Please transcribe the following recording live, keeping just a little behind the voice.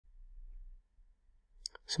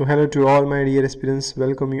So hello to all my dear aspirants,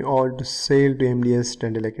 welcome you all to Sail to MDS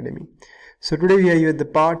Dental Academy. So today we are here at the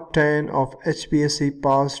part 10 of HPSC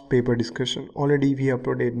Past Paper discussion. Already we have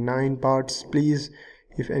uploaded 9 parts. Please,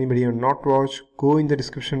 if anybody have not watched, go in the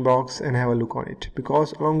description box and have a look on it,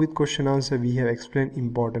 because along with question answer we have explained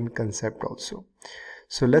important concept also.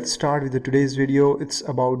 So let's start with today's video. It's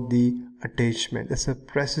about the attachment. It's a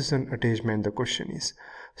precision attachment, the question is.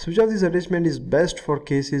 So which of these attachment is best for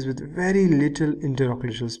cases with very little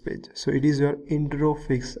interocclusal space? So it is your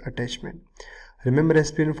intro-fixed attachment. Remember,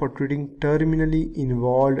 aspirant, for treating terminally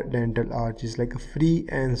involved dental arches like a free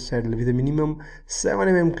and saddle with a minimum 7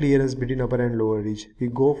 mm clearance between upper and lower ridge, we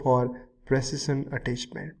go for precision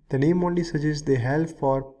attachment. The name only suggests they help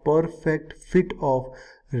for perfect fit of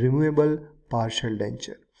removable partial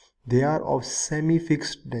denture. They are of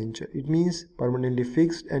semi-fixed denture. It means permanently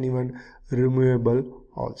fixed and even removable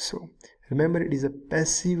also. Remember, it is a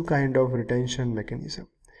passive kind of retention mechanism.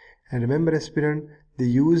 And remember, aspirant, they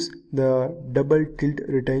use the double tilt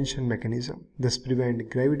retention mechanism. Thus prevent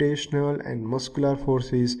gravitational and muscular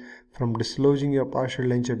forces from dislodging your partial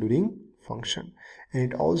denture during function.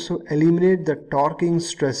 And it also eliminates the torquing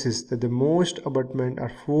stresses that the most abutment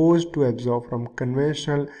are forced to absorb from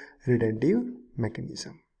conventional retentive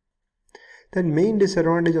mechanism. The main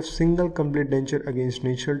disadvantage of single complete denture against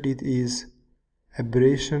natural teeth is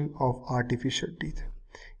aberration of artificial teeth.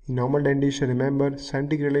 In normal dentition, remember,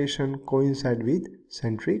 centric relation coincide with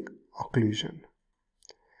centric occlusion.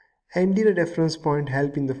 Anterior reference point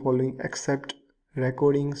help in the following except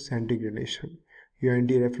recording centric relation. Your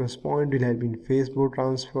anterior reference point will help in face bow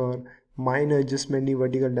transfer, minor adjustment in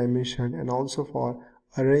vertical dimension, and also for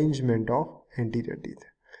arrangement of anterior teeth.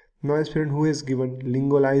 Now, aspirant, who has given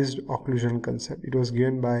lingualized occlusion concept? It was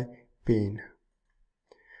given by Payne.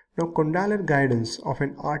 Now, condylar guidance of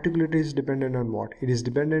an articulator is dependent on what? It is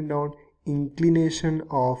dependent on inclination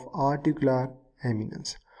of articular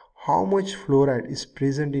eminence. How much fluoride is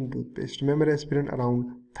present in toothpaste? Remember, aspirant, around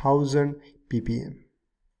 1000 ppm.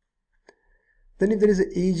 Then if there is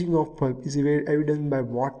an aging of pulp, is evident by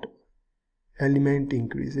what element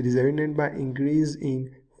increase? It is evident by increase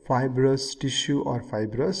in fibrous tissue or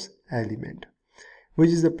fibrous element, which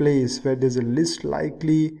is the place where there is a least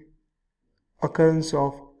likely occurrence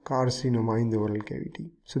of carcinoma in the oral cavity.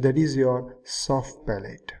 So that is your soft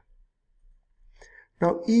palate.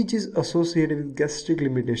 Now each is associated with gastric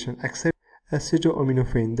limitation except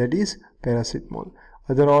acetaminophen, that is paracetamol.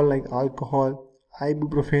 Other all like alcohol,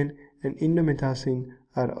 ibuprofen and indomethacin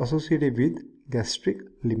are associated with gastric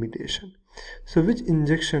limitation. So which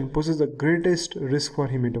injection poses the greatest risk for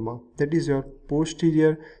hematoma? That is your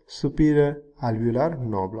posterior superior alveolar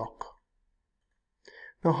nerve block.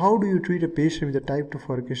 Now, how do you treat a patient with a type 2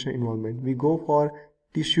 furcation involvement? We go for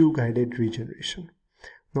tissue guided regeneration.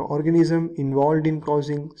 Now, organism involved in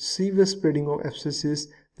causing severe spreading of abscesses,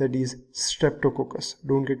 that is streptococcus.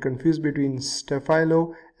 Don't get confused between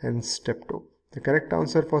staphylo and strepto. The correct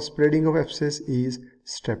answer for spreading of abscess is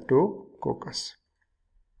streptococcus.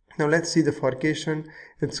 Now let's see the furcation,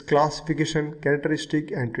 its classification,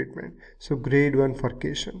 characteristic and treatment. So grade 1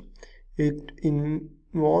 furcation. It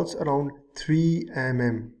involves around 3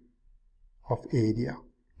 mm of area.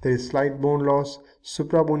 There is slight bone loss,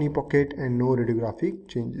 suprabony pocket and no radiographic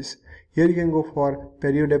changes. Here you can go for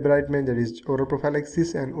periodebridement, that is oral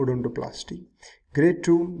prophylaxis and odontoplasty. Grade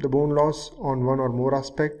 2, the bone loss on one or more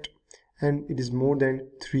aspect, and it is more than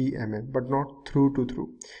 3 mm but not through to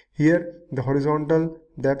through. Here the horizontal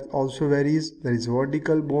depth also varies. There is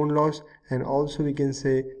vertical bone loss and also we can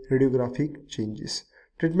say radiographic changes.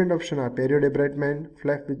 Treatment options are periodebridement,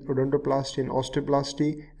 flap with odontoplasty and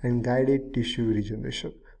osteoplasty, and guided tissue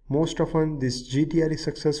regeneration. Most often this GTR is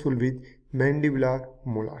successful with mandibular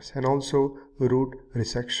molars and also root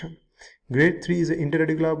resection. Grade 3 is the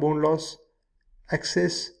interradicular bone loss,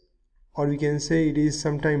 excess, or we can say it is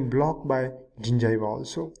sometimes blocked by gingiva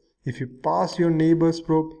also. If you pass your neighbor's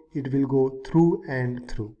probe, it will go through and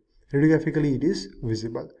through. Radiographically it is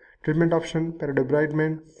visible. Treatment option: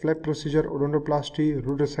 periodebridement, flap procedure, odontoplasty,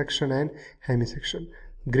 root resection and hemisection.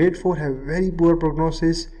 Grade 4 have very poor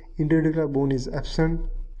prognosis. Interradicular bone is absent,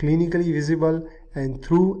 clinically visible, and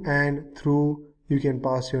through you can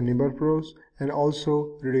pass your neighbor probes, and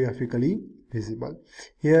also radiographically visible.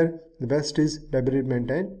 Here the best is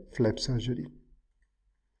debridement and flap surgery.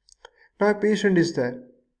 Now a patient is there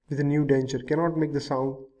with a new denture, cannot make the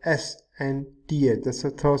sound S and TH, that's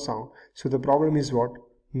the third sound. So the problem is what?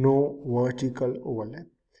 No vertical overlap.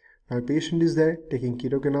 Now a patient is there taking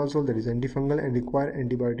ketoconazole, that is antifungal, and require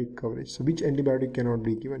antibiotic coverage. So which antibiotic cannot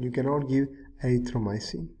be given? You cannot give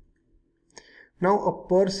erythromycin. Now, a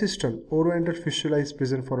persistent orodental fistula is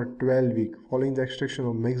present for a 12 week following the extraction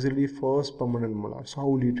of maxillary first permanent molar. So how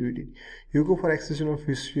will you treat it? You go for excision of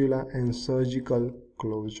fistula and surgical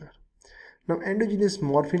closure. Now, endogenous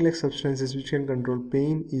morphine-like substances which can control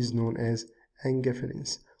pain is known as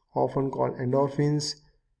enkephalins, often called endorphins.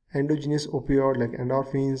 Endogenous opioid like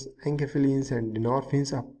endorphins, enkephalins, and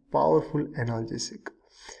dynorphins are powerful analgesic,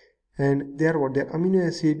 and they are what? They are amino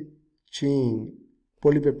acid chain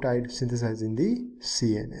polypeptide synthesized in the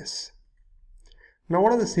CNS. Now,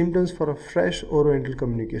 what are the symptoms for a fresh orodental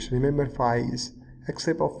communication? Remember, 5 is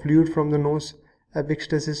escape of fluid from the nose,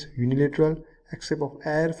 epistaxis unilateral, escape of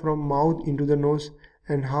air from mouth into the nose,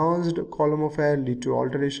 enhanced column of air lead to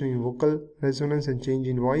alteration in vocal resonance and change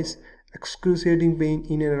in voice, excruciating pain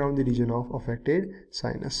in and around the region of affected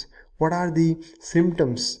sinus. What are the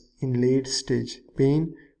symptoms in late stage?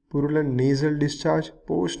 Pain, purulent nasal discharge,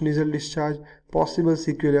 post-nasal discharge, possible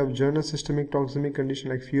sequelae of general systemic toxemic condition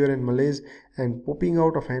like fever and malaise, and popping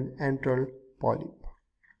out of an antral polyp.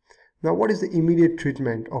 Now, what is the immediate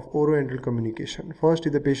treatment of orodental communication? First,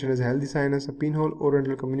 if the patient has a healthy sinus, a pinhole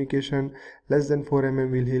orodental communication less than 4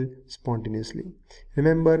 mm will heal spontaneously.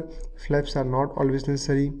 Remember, flaps are not always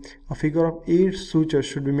necessary. A figure of 8 sutures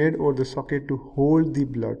should be made over the socket to hold the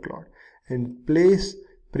blood clot, and place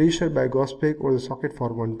pressure by gauze plate over the socket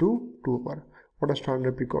for 1 to 2 hours. What are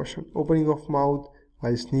standard precaution? Opening of mouth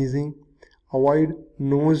while sneezing. Avoid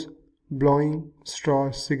nose blowing, straw,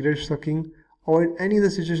 cigarette sucking. Avoid any other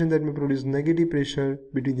situation that may produce negative pressure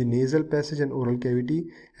between the nasal passage and oral cavity.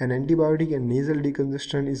 An antibiotic and nasal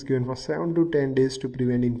decongestant is given for 7 to 10 days to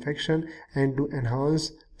prevent infection and to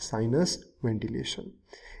enhance sinus ventilation.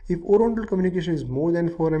 If orodental communication is more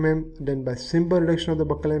than 4 mm, then by simple reduction of the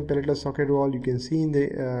buccal and palatal socket wall, you can see in the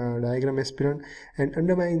diagram aspirant, and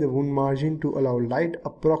undermining the wound margin to allow light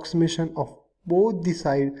approximation of both the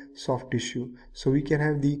side soft tissue, so we can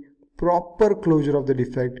have the proper closure of the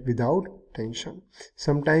defect without tension.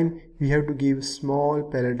 Sometimes we have to give small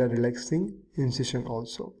palatal relaxing incision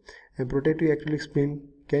also, and protective acrylic splint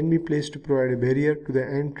can be placed to provide a barrier to the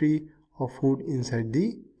entry of food inside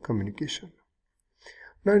the communication.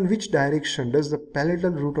 Now, in which direction does the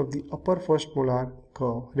palatal root of the upper first molar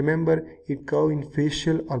curve? Remember, it curves in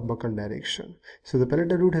facial or buccal direction. So the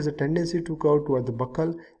palatal root has a tendency to curve toward the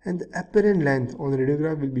buccal, and the apparent length on the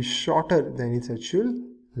radiograph will be shorter than its actual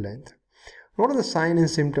length. What are the signs and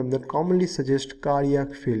symptoms that commonly suggest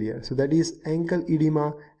cardiac failure? So that is ankle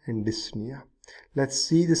edema and dyspnea. Let's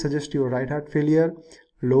see the suggestive right heart failure,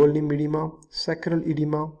 lower limb edema, sacral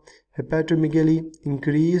edema, hepatomegaly,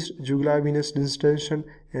 increased jugular venous distension,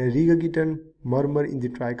 and regurgitant murmur in the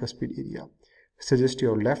tricuspid area.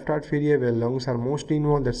 Suggestive of left heart failure where lungs are mostly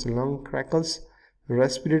involved, that's lung crackles,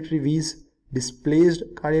 respiratory wheeze, displaced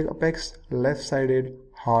cardiac apex, left-sided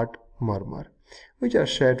heart murmur. Which are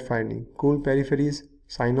shared finding: cool peripheries,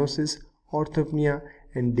 cyanosis, orthopnea,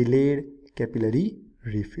 and delayed capillary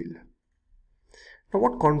refill. Now,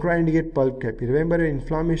 what contraindicate pulp capping? Remember,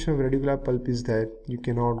 inflammation of radicular pulp is that you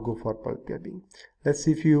cannot go for pulp capping. Let's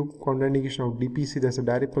see a few contraindication of DPC. That's a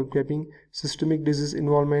direct pulp capping. Systemic disease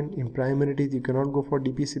involvement in primary teeth, you cannot go for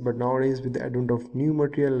DPC, but nowadays with the advent of new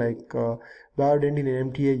material like biodentin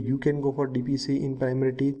and MTA, you can go for DPC in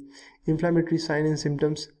primary teeth. Inflammatory signs and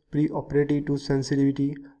symptoms: preoperative tooth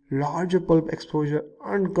sensitivity, larger pulp exposure,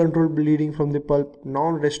 uncontrolled bleeding from the pulp,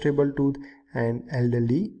 non-restable tooth, and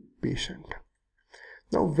elderly patient.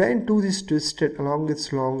 Now, when tooth is twisted along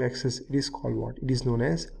its long axis, it is called what? It is known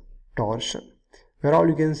as torsion. Where all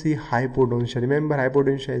you can see hypodontia. Remember,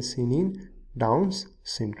 hypodontia is seen in Down's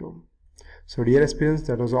syndrome. So dear aspirants,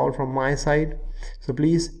 that was all from my side. So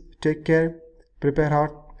please take care, prepare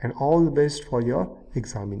hard, and all the best for your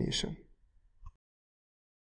examination.